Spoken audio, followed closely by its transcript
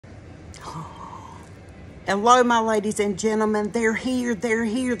Hello, my ladies and gentlemen. They're here. They're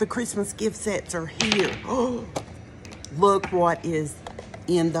here. The Christmas gift sets are here. Oh, look what is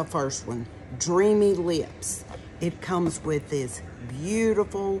in the first one. Dreamy Lips. It comes with this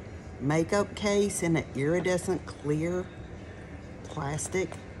beautiful makeup case in an iridescent clear plastic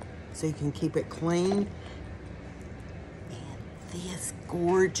so you can keep it clean. And this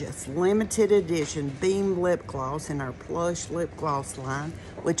gorgeous limited edition Beam lip gloss in our plush lip gloss line,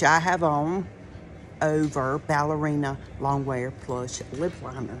 which I have on over Ballerina Longwear Plush Lip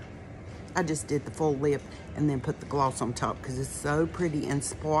Liner. I just did the full lip and then put the gloss on top because it's so pretty and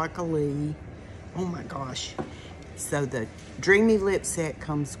sparkly. Oh my gosh. So the Dreamy Lip Set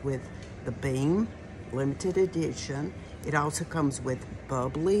comes with the Beam limited edition. It also comes with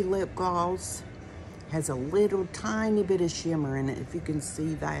Bubbly lip gloss. Has a little tiny bit of shimmer in it, if you can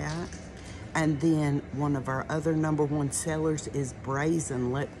see that. And then one of our other #1 sellers is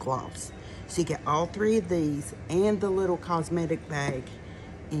Brazen lip gloss. So you get all three of these and the little cosmetic bag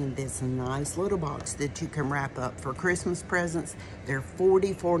in this nice little box that you can wrap up for Christmas presents. They're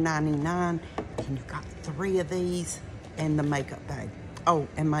 $44.99, and you got 3 of these and the makeup bag. Oh,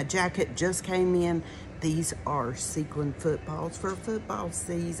 and my jacket just came in. These are sequin footballs for football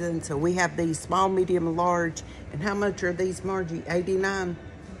season. So we have these small, medium, large. And how much are these, Margie? $89?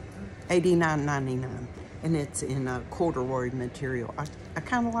 $89.99. And it's in a corduroy material. I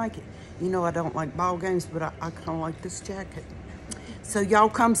kind of like it. You know, I don't like ball games, but I kind of like this jacket. So y'all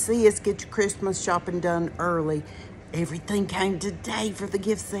come see us, get your Christmas shopping done early. Everything came today for the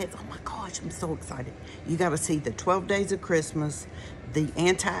gift sets. Oh my gosh, I'm so excited. You got to see the 12 Days of Christmas, the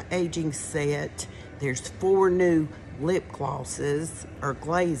anti-aging set. There's 4 new lip glosses or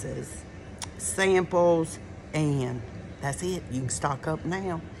glazes, samples, and that's it. You can stock up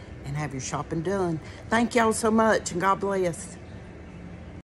now and have your shopping done. Thank y'all so much, and God bless.